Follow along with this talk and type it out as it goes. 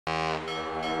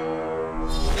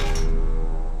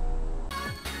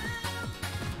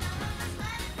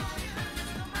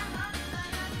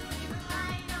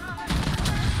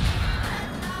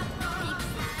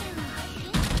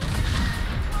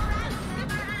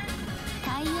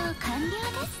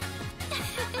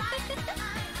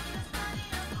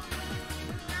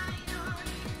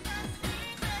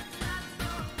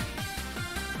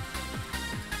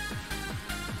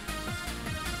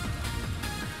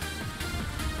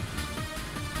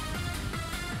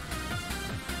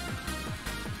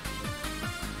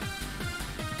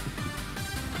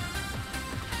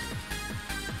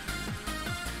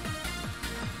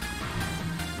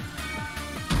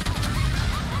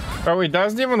Oh, it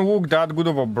doesn't even look that good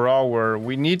of a brawler.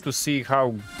 We need to see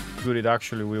how good it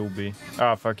actually will be.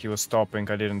 Ah, fuck, he was stopping.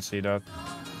 I didn't see that.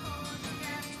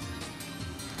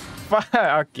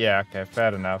 Yeah, okay,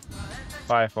 fair enough.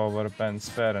 5 overpens,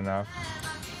 fair enough.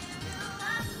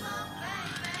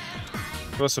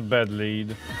 It was a bad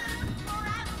lead.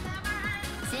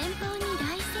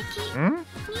 Hmm?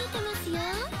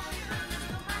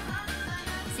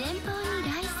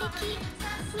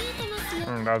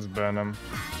 That's Venom.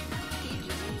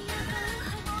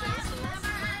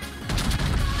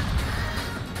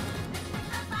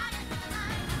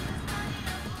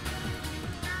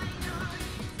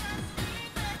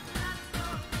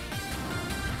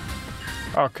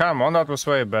 Oh, come on, that was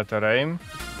way better aim.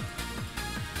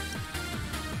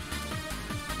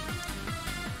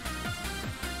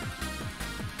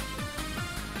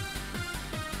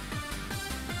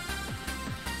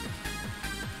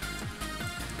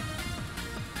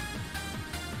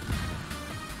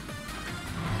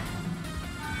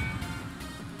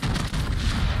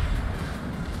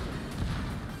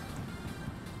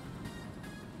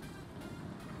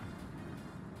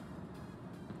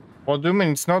 What do you mean?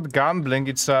 It's not gambling,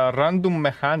 it's random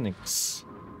mechanics.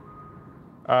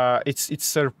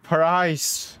 It's a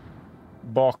prize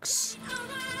box.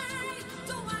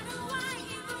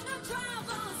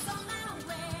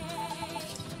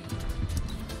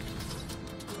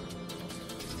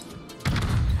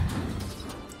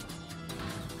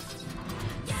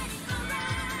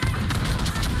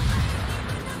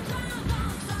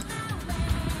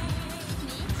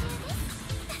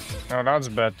 Oh, that's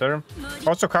better.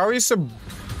 Also, how is a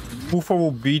Buffalo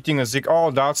beating a Zig?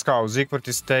 Oh, that's how Siegfried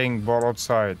is staying ball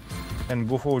outside. And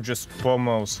Buffalo just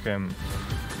pummels him.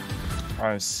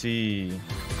 I see.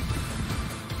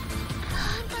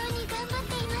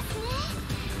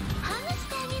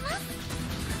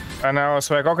 And I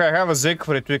was like, okay, I have a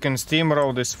Siegfried, we can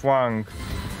steamroll this flank.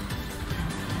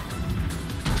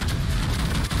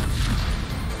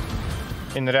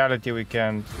 In reality, we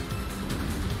can't.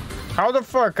 How the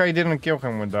fuck I didn't kill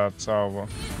him with that salvo?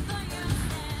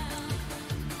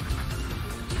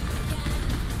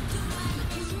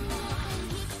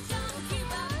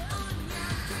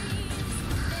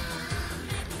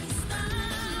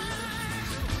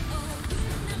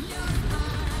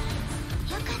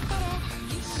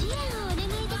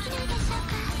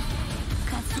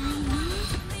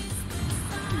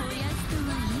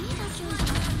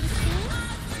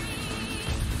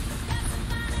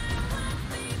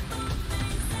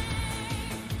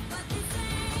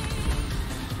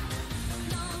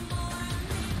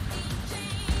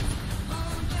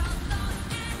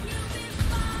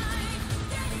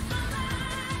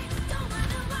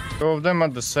 Two of them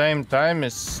at the same time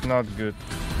is not good.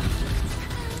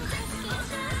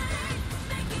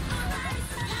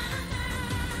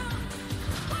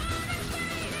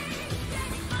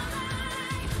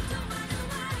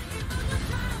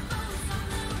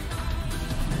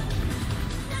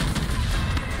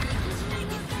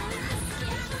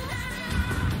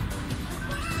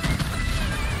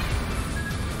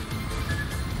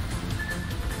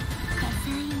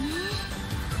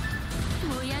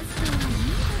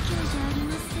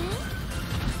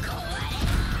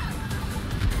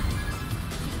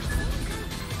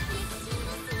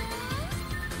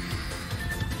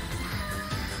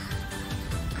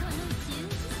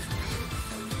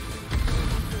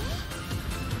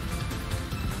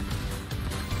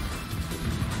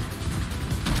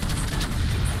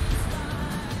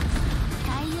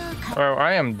 Well,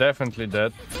 I am definitely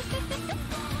dead.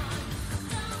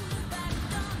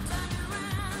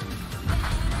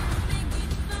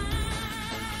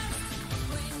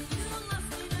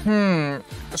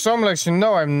 Somlex, you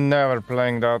know I'm never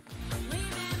playing that.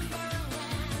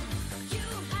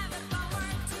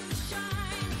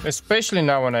 Especially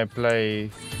now when I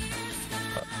play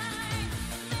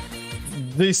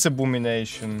this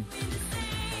abomination.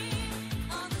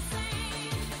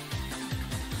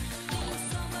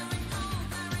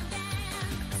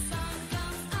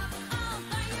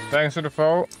 Thanks for the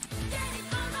follow.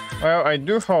 Well, I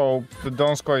do hope the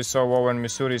Donskoy is so low and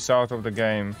Missouri is out of the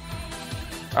game.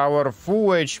 Our full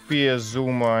HP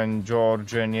Zuma and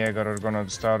George and Jaeger are gonna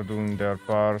start doing their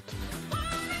part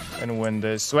and win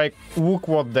this. Like, look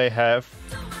what they have.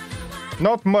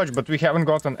 Not much, but we haven't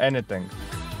gotten anything.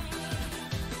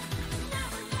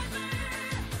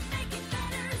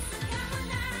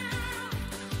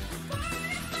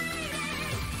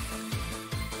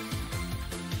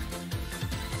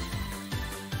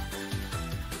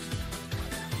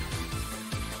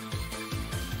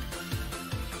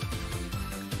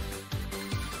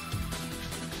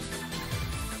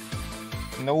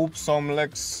 Nope,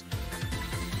 Somlex.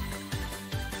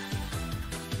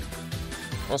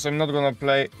 because I'm not gonna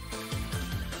play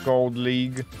Gold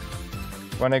League.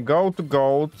 When I go to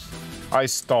Gold, I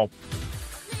stop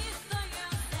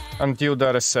until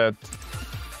the reset.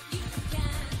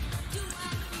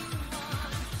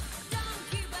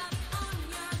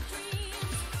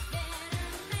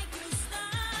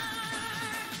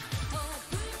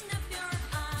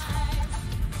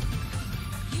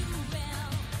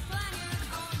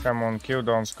 Come on, kill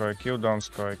Donskoy, kill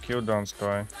Donskoy, kill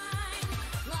Donskoy.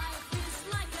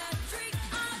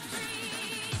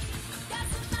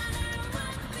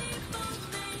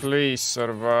 Please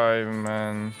survive,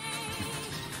 man.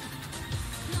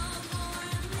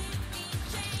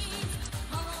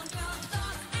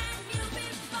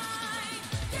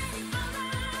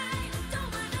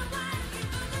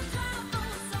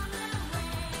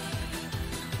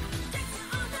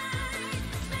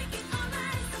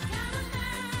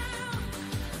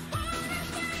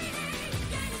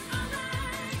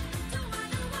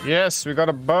 Yes, we got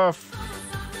a buff.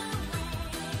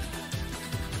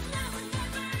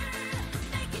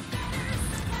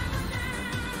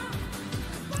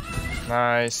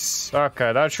 Nice.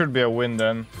 Okay, that should be a win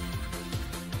then.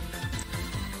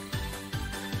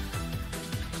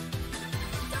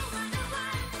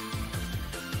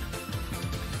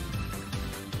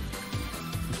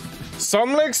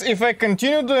 Some legs, if you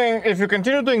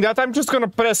continue doing that, I'm just gonna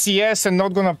press yes and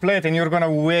not gonna play it, and you're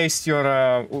gonna waste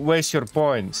your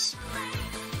points.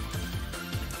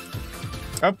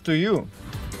 Up to you.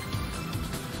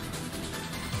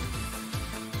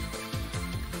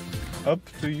 Up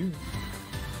to you.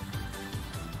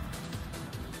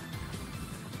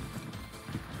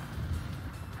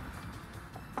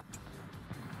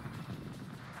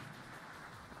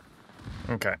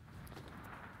 Okay.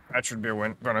 That should be a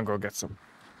win. Gonna go get some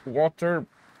water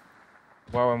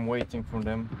while I'm waiting for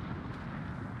them.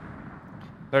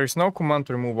 There is no command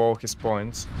to remove all his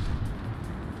points.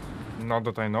 Not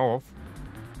that I know of.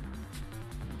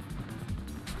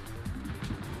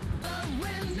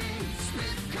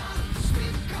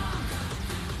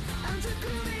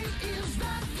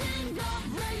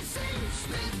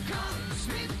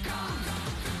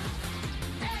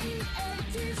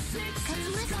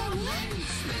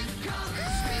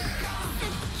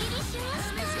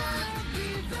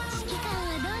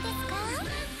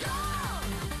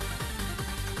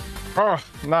 Oh,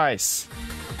 nice.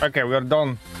 Okay, we're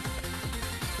done.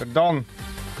 We're done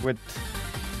with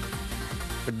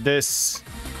this.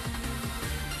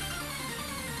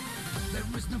 There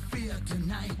is no fear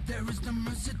tonight. There is no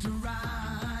mercy to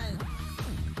ride.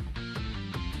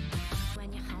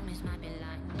 When your homies might be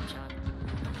like Chuck.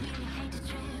 Really hate to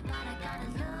trip, but I gotta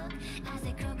look as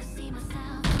they croak and see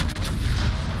myself.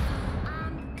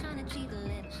 I'm kinda cheap,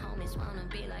 little homies wanna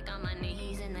be like on my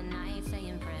knees in the night,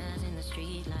 saying prayers in the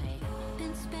street like.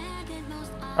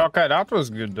 Okay, that was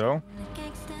good though.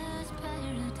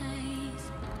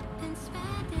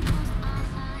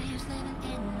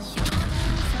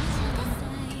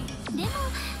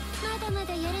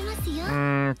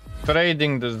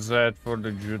 Trading the Z for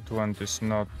the Ju-20 is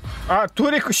not... Ah, 2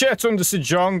 ricochets on the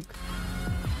Sejong!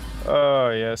 Oh,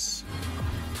 yes.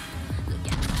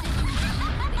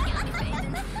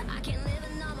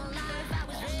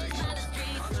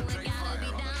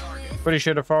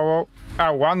 Appreciate the follow.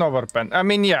 Ah, 1 overpen. I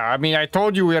mean, yeah, I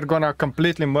told you we are gonna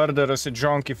completely murder a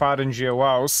Sejong if RNG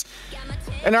allows.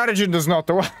 And RNG does not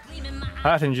allow.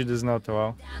 RNG does not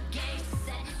allow.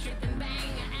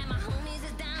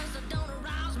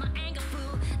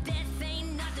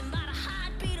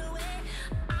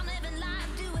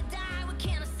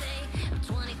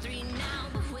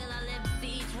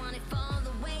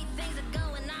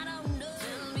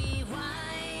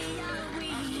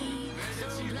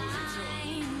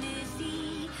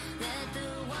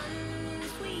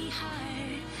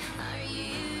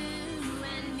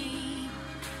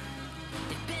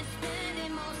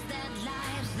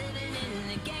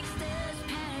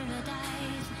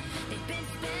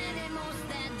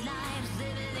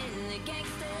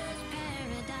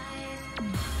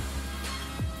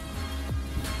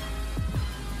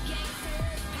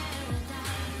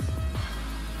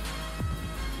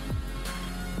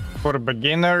 For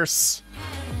beginners,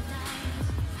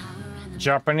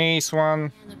 Japanese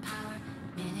one,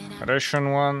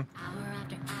 Russian one,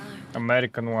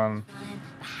 American one,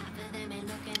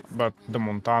 but the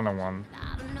Montana one.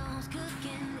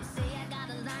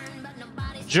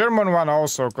 German one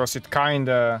also, because it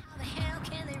kinda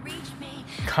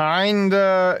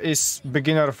is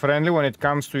beginner friendly when it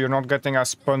comes to you're not getting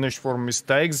as punished for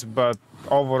mistakes, but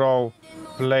overall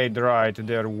played right,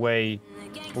 they're way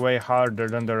harder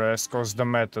than the rest because the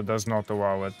meta does not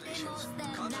allow it.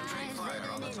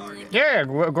 Yeah,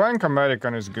 going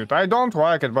American is good. I don't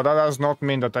like it, but that does not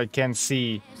mean that I can't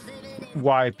see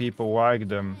why people like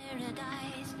them.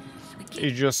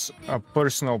 It's just a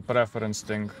personal preference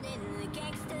thing.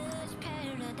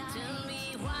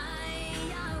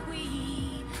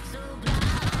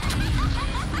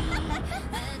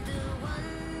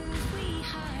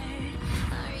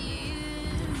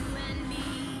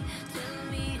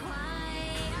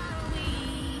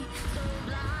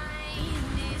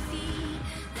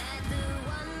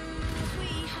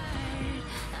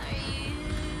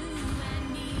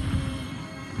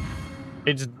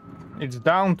 It's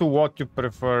down to what you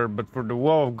prefer, but for the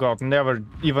love of God, never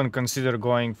even consider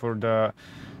going for the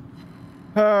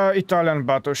Italian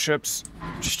battleships.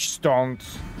 Just don't.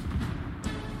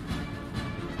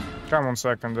 Come on,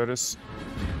 secondaries.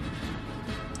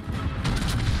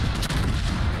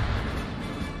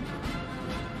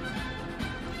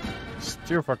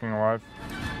 Still fucking alive.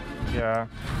 Yeah.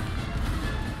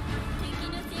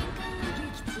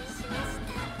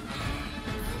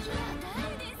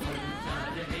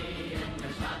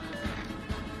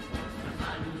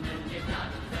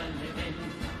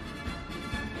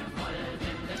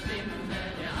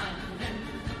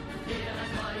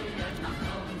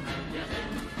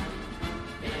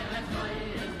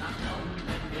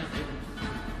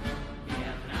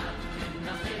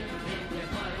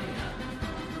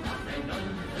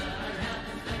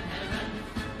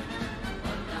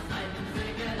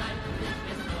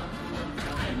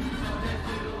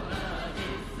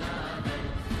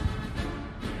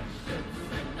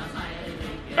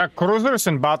 Cruisers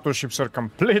and battleships are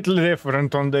completely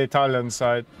different on the Italian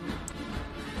side.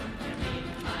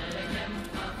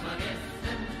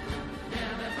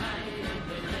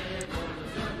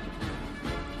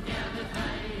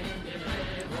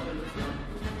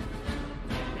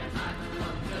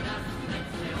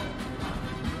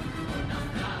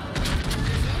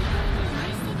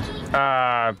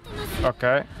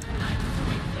 Okay.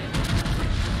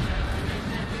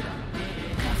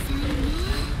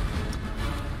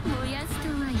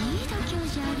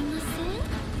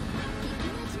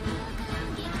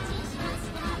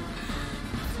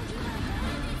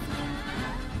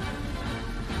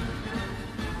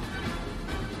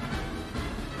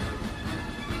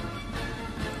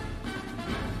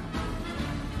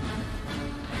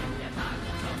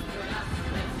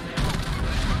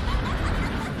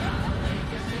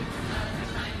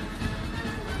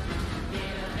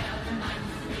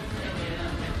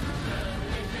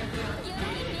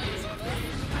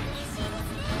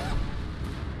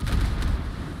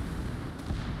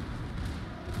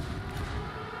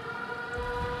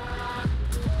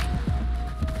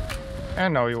 I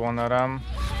know you wanna ram.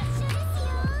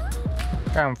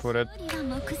 Come for it.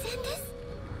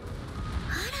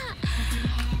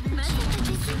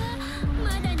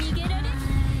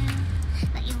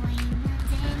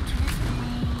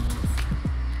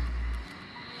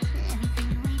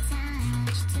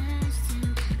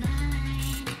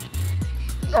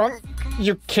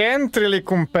 You can't really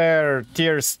compare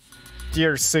tier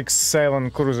 6,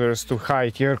 7 cruisers to high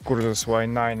tier cruisers like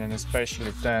 9 and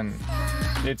especially 10.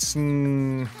 It's...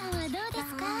 you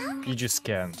just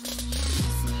can't.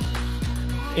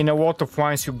 In a lot of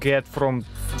lines you get from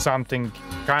something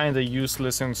kinda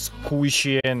useless and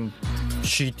squishy and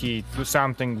shitty to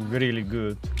something really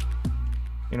good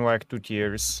in like 2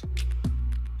 tiers.